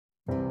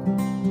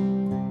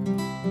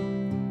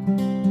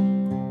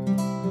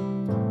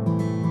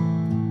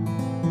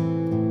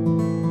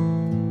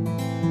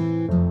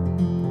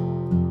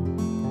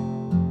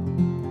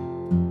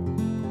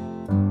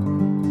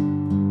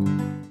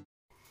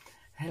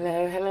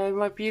Hello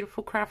my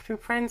beautiful crafting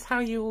friends, how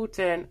are you all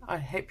doing? I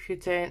hope you're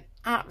doing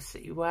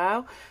absolutely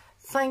well.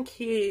 Thank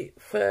you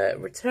for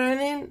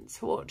returning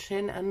to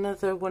watching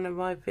another one of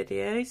my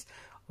videos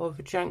of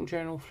a junk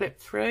journal flip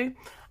through,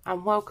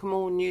 and welcome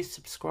all new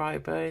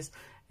subscribers.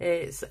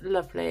 It's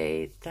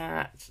lovely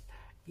that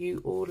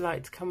you all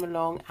like to come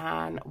along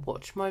and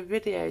watch my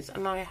videos,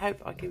 and I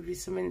hope I give you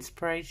some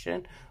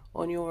inspiration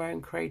on your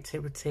own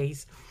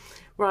creativities.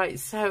 Right,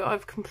 so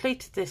I've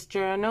completed this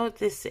journal.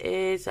 This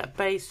is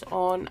based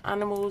on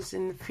animals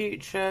in the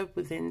future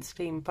within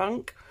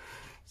steampunk.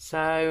 So,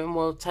 and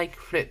we'll take a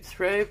flip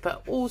through,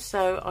 but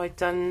also I've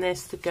done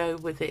this to go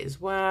with it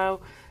as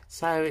well.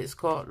 So it's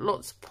got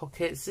lots of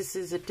pockets. This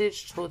is a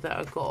digital that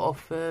I got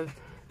off of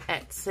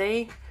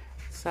Etsy.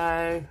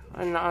 So,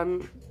 and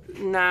I'm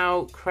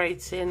now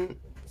creating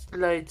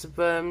loads of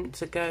them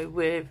to go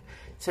with.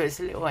 So it's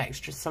a little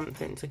extra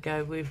something to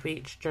go with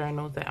each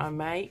journal that I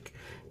make.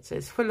 So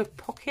it's full of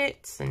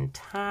pockets and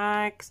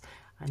tags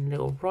and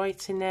little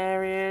writing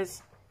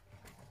areas.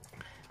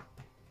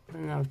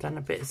 And I've done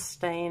a bit of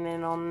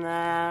staining on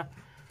there.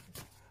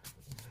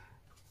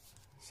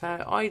 So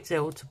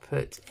ideal to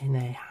put in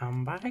a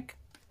handbag.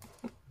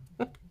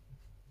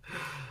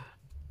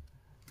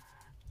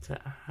 To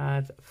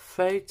add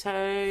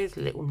photos,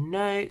 little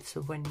notes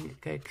of when you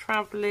go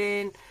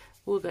travelling,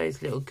 all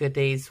those little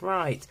goodies.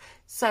 Right,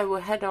 so we'll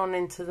head on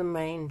into the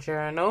main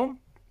journal.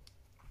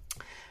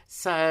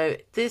 So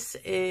this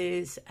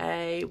is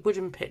a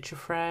wooden picture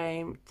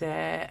frame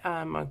that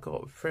I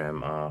got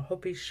from our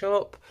hobby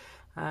shop.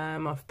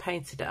 I've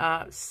painted it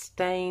up,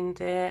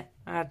 stained it,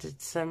 added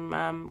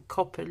some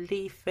copper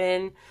leaf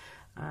in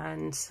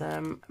and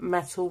some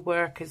metal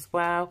work as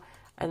well.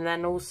 And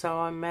then also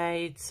I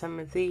made some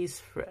of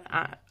these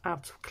out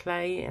of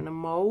clay in a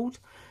mould,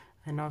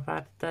 and I've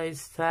added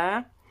those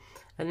there.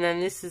 And then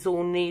this is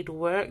all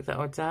needlework that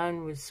I've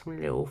done with some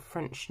little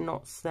French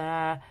knots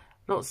there,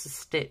 lots of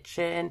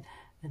stitching,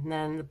 and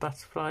then the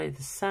butterfly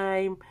the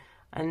same.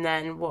 And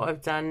then what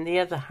I've done, the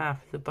other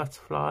half of the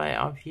butterfly,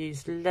 I've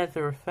used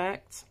leather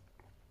effect.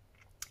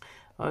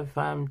 I've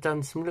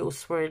done some little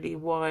swirly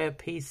wire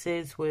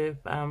pieces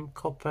with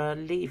copper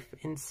leaf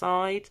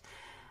inside.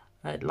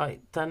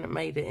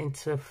 Made it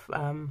into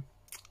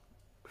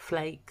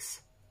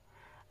flakes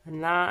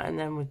and that, and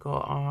then we've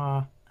got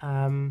our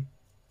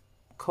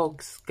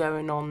cogs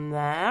going on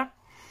there.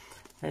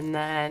 And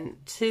then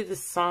to the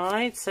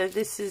side, so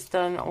this is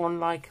done on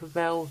like a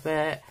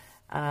velvet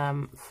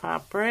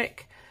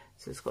fabric.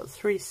 So it's got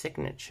 3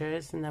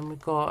 signatures, and then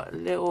we've got a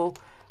little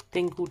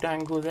dingle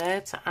dangle there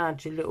to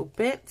add your little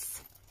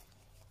bits.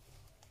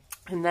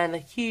 And then a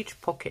huge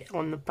pocket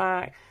on the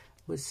back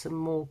with some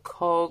more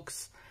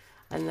cogs.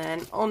 And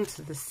then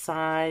onto the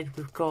side,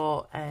 we've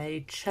got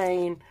a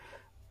chain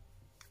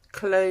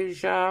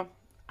closure,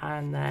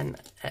 and then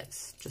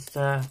it's just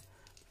a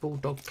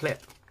bulldog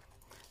clip.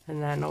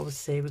 And then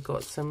obviously we've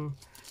got some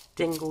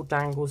dingle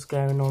dangles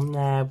going on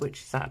there,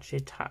 which is actually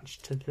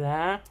attached to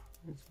there.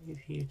 Let's move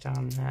you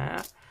down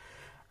there.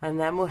 And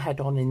then we'll head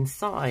on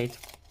inside.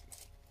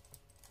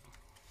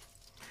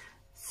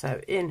 So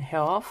in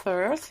here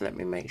first, let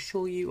me make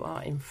sure you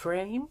are in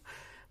frame.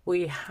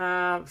 We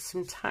have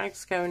some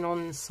tags going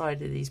on the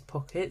side of these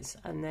pockets,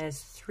 and there's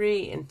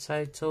 3 in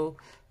total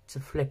to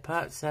flip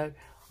up. So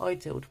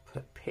ideal to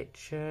put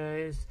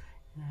pictures,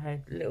 you know,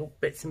 little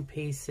bits and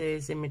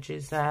pieces,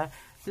 images there,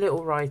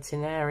 little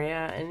writing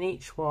area, and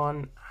each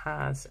one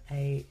has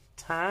a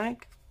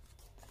tag.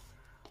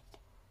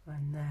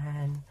 And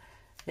then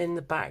in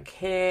the back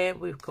here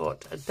we've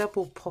got a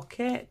double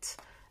pocket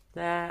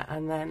there,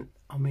 and then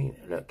I mean,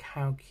 look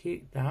how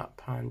cute that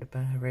panda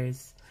bear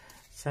is.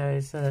 So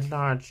it's a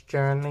large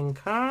journaling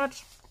card.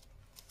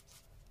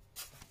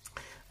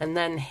 And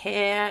then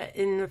here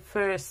in the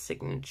first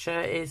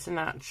signature is an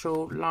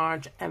actual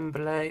large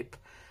envelope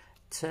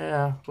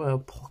to, well,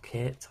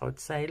 pocket, I would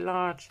say,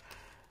 large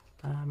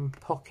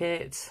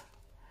pocket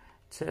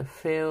to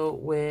fill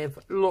with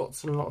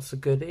lots and lots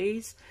of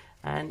goodies.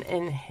 And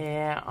in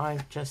here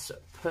I've just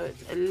put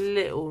a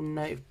little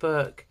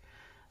notebook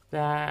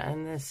there,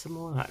 and there's some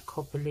more like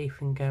copper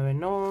leafing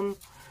going on,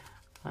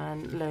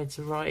 and loads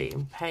of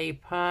writing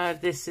paper.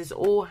 This is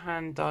all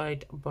hand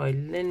dyed by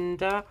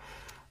Linda,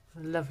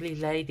 a lovely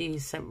lady who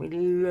sent me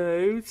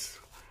loads,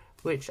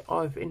 which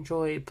I've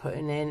enjoyed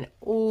putting in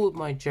all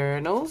my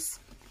journals.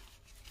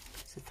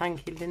 So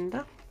thank you,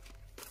 Linda.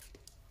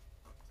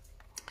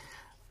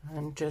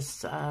 And just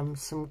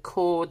some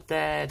cord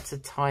there to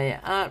tie it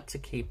up to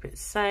keep it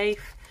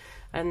safe.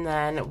 And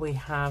then we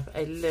have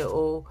a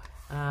little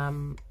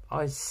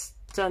I've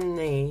done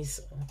these,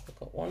 I've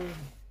got one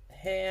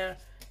here,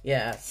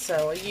 yeah,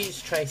 so I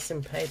used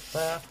tracing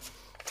paper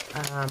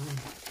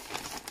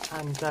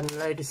and done a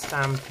load of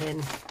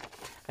stamping.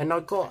 And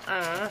I got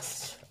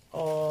asked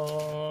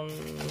on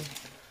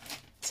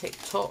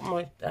TikTok,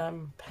 my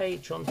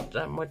page on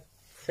my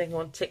thing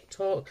on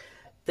TikTok,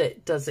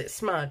 that does it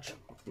smudge?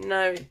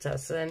 No, it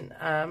doesn't.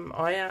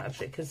 I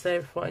actually, because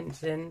they're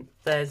finding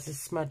there's this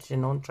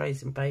smudging on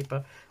tracing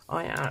paper,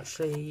 I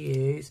actually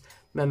use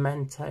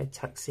Memento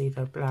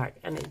Tuxedo Black,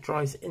 and it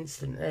dries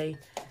instantly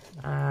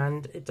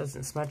and it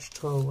doesn't smudge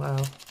at all.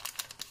 Well,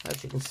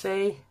 as you can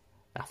see,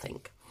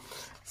 nothing.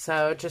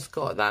 So I just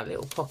got that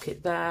little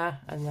pocket there,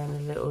 and then a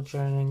little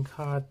journaling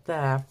card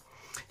there.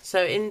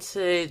 So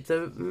into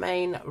the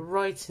main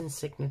writing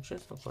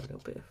signatures, I've got a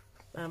little bit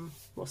of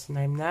what's the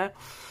name there.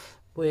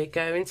 We're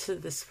going to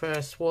this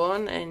first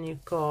one, and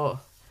you've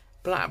got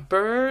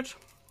Blackbird.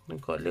 We've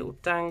got a little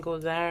dangle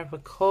there of a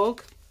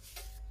cog,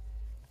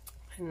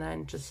 and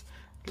then just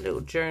a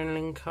little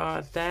journaling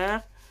card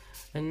there,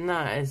 and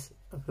that is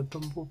of a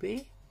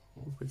bumblebee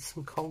with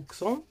some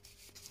cogs on.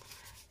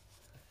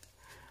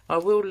 I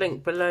will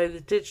link below the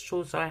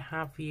digitals I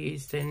have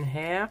used in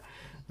here,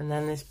 and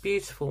then this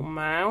beautiful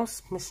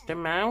mouse, Mr.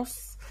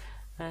 Mouse,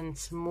 and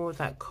some more of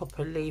that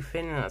copper leaf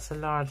in, and that's a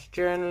large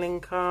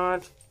journaling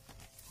card.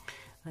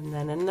 And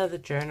then another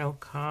journal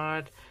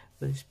card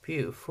with this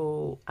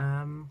beautiful,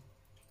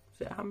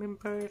 is it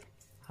hummingbird?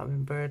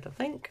 Hummingbird, I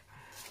think.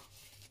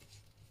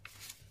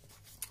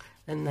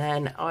 And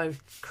then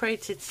I've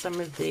created some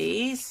of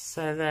these,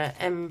 so they're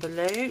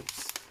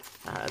envelopes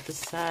out of the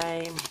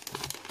same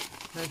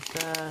with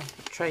the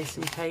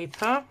tracing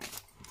paper.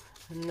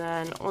 And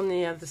then on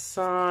the other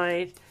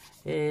side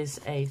is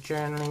a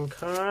journaling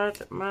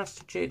card.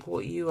 Master Duke,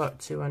 what are you up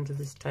to under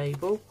this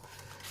table?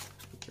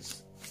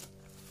 Just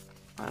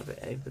have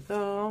it over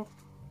there,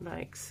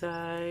 like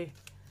so.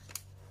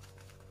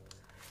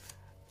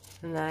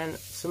 And then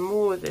some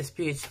more of this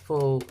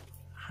beautiful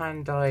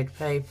hand-dyed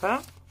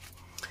paper.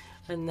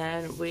 And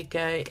then we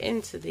go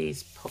into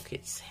these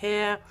pockets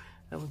here,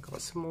 and we've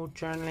got some more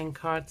journaling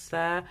cards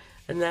there.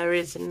 And there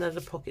is another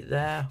pocket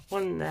there,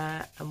 one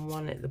there, and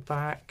one at the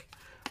back.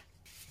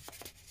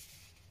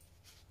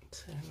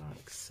 So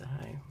like so.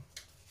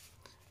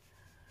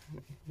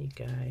 And in you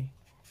go,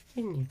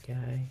 in you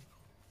go,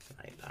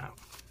 like that.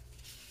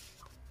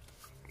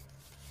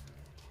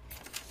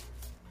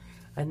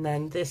 And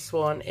then this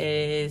one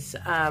is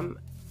an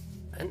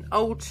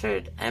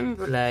altered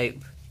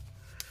envelope,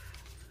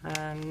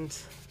 and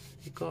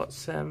you've got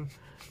some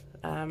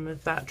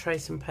of that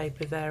tracing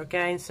paper there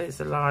again, so it's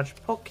a large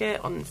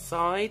pocket on the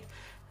side.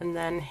 And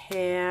then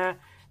here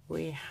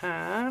we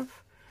have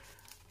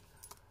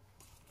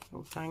a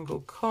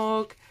dangle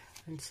cog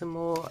and some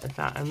more of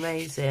that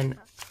amazing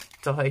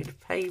dyed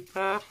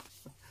paper.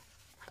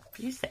 I've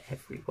used it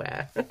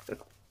everywhere.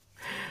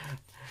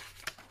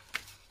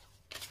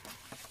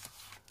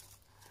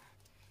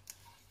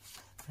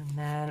 And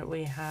then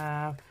we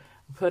have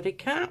a putty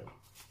cap,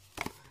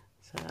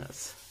 so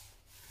that's,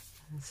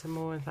 and some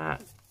more of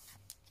that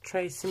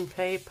tracing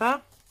paper,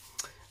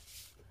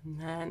 and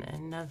then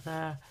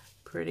another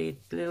pretty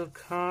little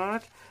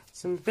card,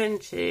 some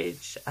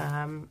vintage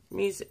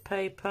music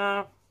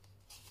paper,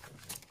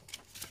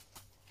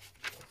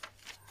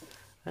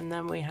 and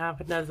then we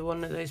have another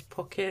one of those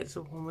pockets,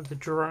 the one with the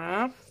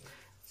giraffe,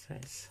 so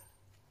it's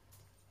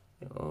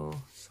a little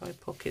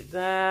side pocket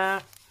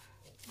there.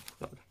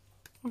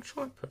 I'm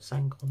sure I put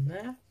something on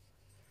there.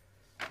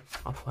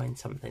 I'll find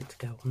something to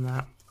go on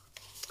that.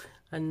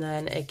 And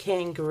then a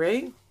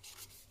kangaroo.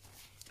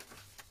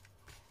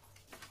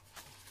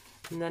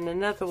 And then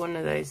another one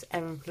of those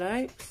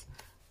envelopes.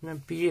 And they're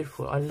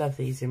beautiful. I love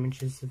these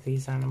images of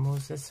these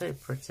animals. They're so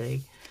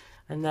pretty.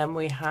 And then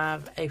we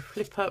have a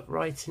flip up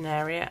writing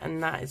area,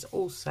 and that is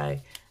also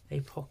a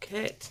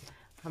pocket.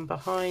 And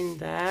behind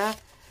there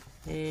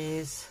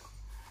is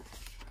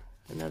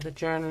another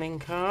journaling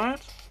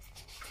card.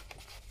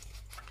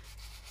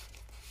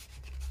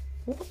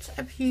 What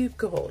have you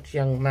got,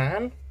 young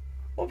man?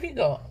 What have you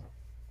got?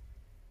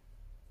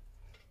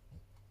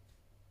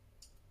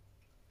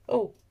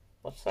 Oh,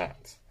 what's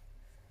that?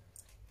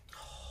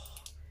 Oh,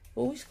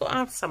 always got to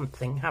have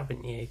something,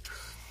 haven't you?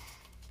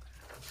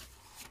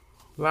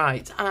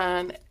 Right,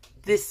 and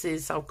this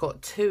is, I've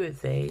got two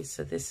of these.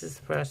 So this is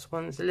the first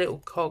one. There's a little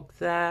cog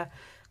there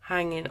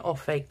hanging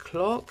off a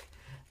clock.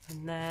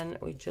 And then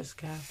we just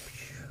go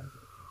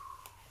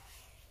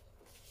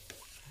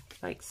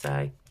like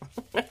so.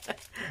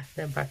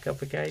 Then back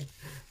up again.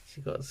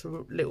 She's got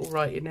some little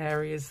writing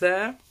areas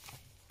there.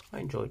 I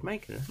enjoyed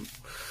making them.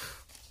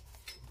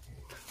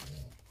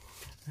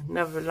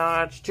 Another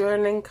large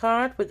journaling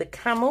card with a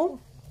camel.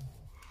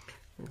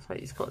 Looks like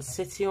he's got a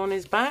city on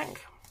his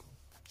back.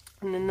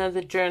 And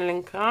another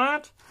journaling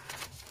card.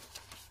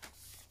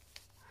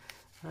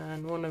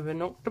 And one of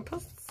an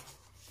octopus.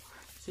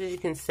 So as you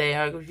can see,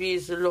 I've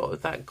used a lot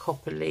of that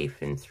copper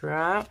leaf in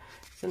throughout.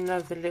 It's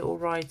another little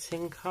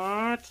writing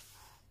card.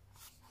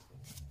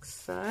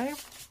 So,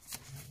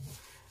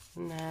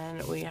 and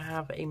then we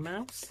have a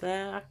mouse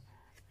there,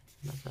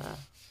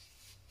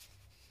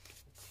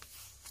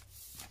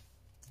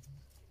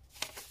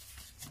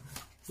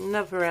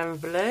 another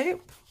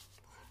envelope,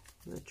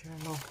 the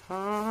journal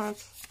card,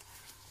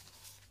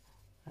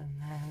 and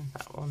then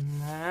that one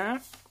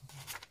there,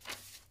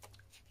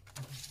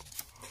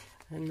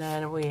 And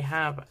then we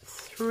have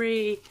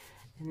 3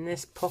 in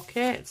this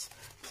pocket. So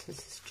this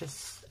is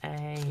just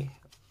a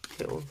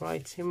little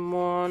writing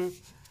one,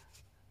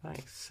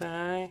 like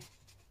so.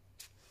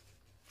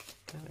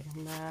 Go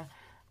in there.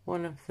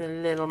 One of the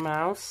little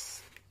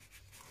mouse.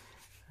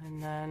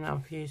 And then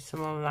I've used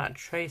some of that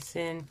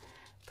tracing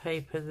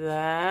paper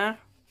there.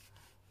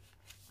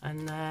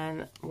 And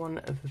then one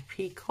of a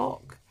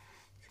peacock.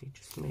 So he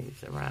just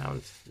moves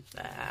around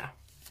there.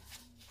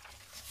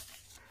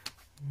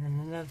 And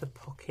then another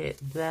pocket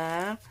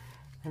there.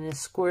 And a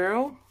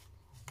squirrel.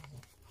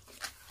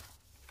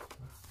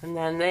 And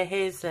then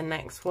here's the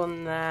next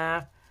one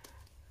there.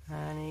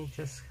 And he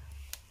just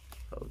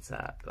folds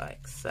that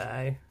like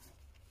so.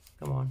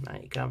 Come on, there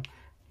you come.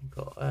 You've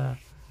got a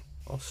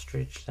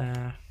ostrich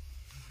there.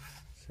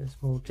 So there's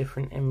more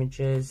different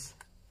images.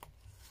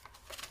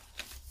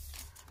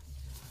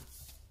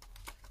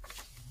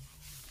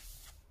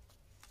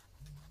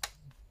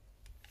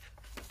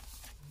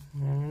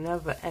 And then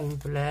another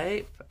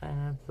envelope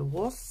of the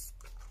wasp.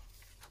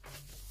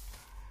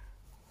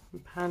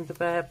 And panda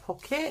bear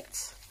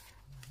pocket.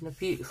 And a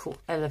beautiful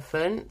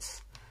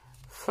elephant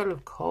full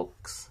of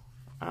cogs.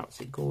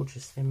 Absolutely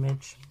gorgeous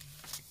image.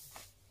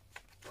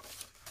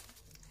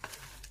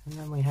 And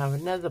then we have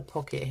another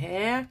pocket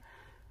here.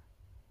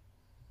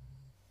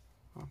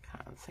 I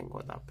can't think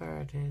what that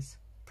bird is.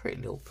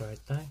 Pretty little bird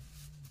though.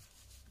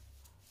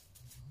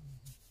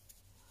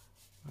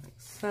 Like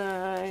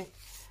so.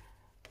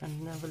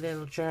 And another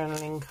little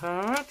journaling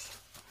card.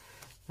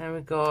 Then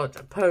we've got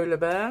a polar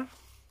bear.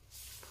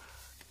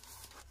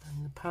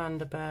 And the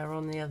panda bear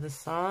on the other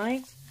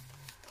side.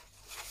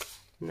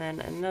 And then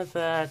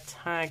another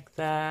tag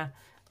there.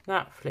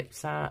 That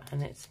flips out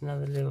and it's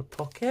another little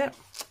pocket.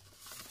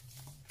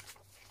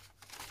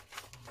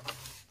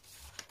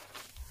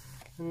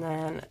 And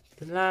then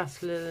the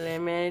last little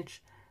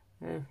image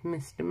of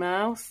Mr.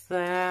 Mouse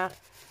there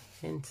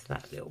into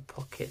that little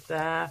pocket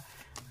there.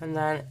 And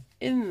then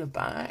in the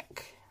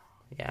back,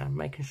 yeah,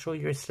 making sure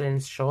you're a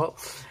slingshot,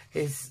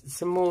 is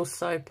some more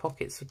side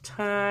pockets with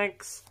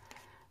tags.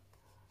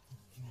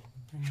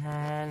 And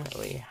then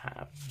we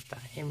have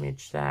that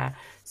image there.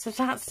 So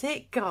that's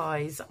it,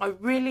 guys. I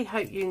really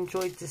hope you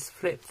enjoyed this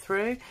flip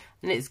through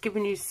and it's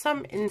given you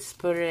some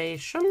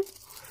inspiration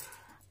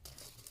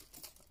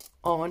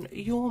on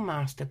your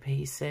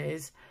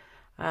masterpieces.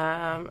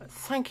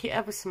 Thank you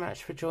ever so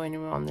much for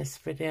joining me on this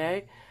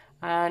video,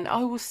 and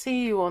I will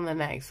see you on the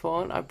next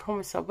one. I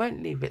promise I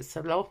won't leave it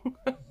so long.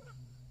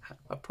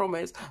 I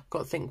promise. I've got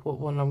to think what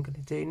one I'm going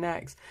to do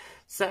next.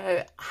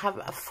 So have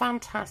a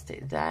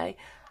fantastic day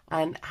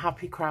and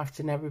happy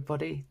crafting,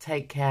 everybody.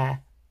 Take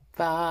care.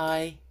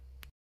 Bye.